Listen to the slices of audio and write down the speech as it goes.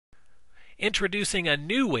Introducing a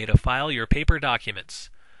new way to file your paper documents,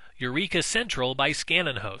 Eureka Central by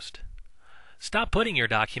ScanAndHost. Stop putting your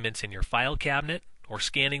documents in your file cabinet or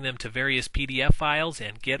scanning them to various PDF files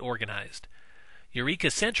and get organized. Eureka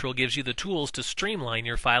Central gives you the tools to streamline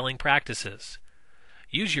your filing practices.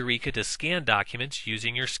 Use Eureka to scan documents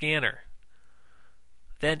using your scanner.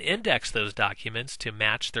 Then index those documents to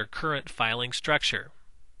match their current filing structure.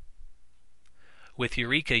 With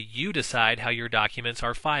Eureka, you decide how your documents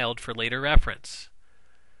are filed for later reference.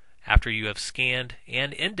 After you have scanned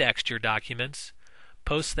and indexed your documents,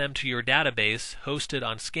 post them to your database hosted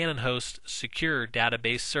on ScanAndHost's secure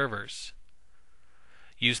database servers.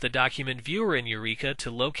 Use the document viewer in Eureka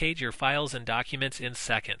to locate your files and documents in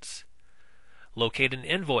seconds. Locate an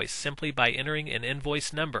invoice simply by entering an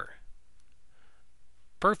invoice number.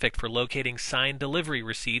 Perfect for locating signed delivery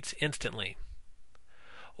receipts instantly.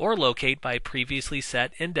 Or locate by previously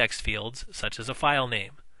set index fields such as a file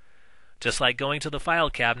name. Just like going to the file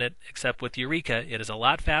cabinet, except with Eureka, it is a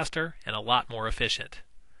lot faster and a lot more efficient.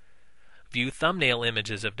 View thumbnail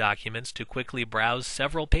images of documents to quickly browse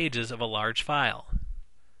several pages of a large file.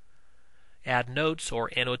 Add notes or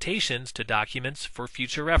annotations to documents for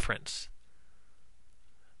future reference.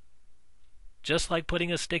 Just like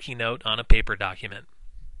putting a sticky note on a paper document.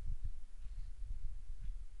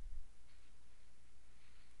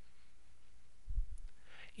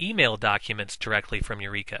 Email documents directly from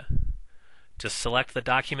Eureka. Just select the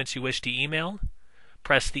documents you wish to email,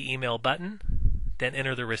 press the email button, then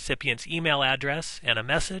enter the recipient's email address and a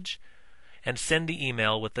message, and send the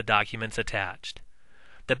email with the documents attached.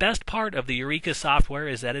 The best part of the Eureka software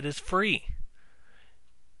is that it is free.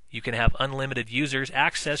 You can have unlimited users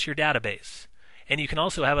access your database, and you can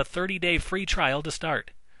also have a 30-day free trial to start.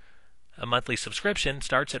 A monthly subscription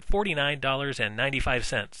starts at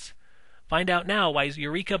 $49.95. Find out now why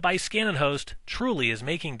Eureka by ScanAndHost truly is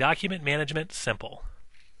making document management simple.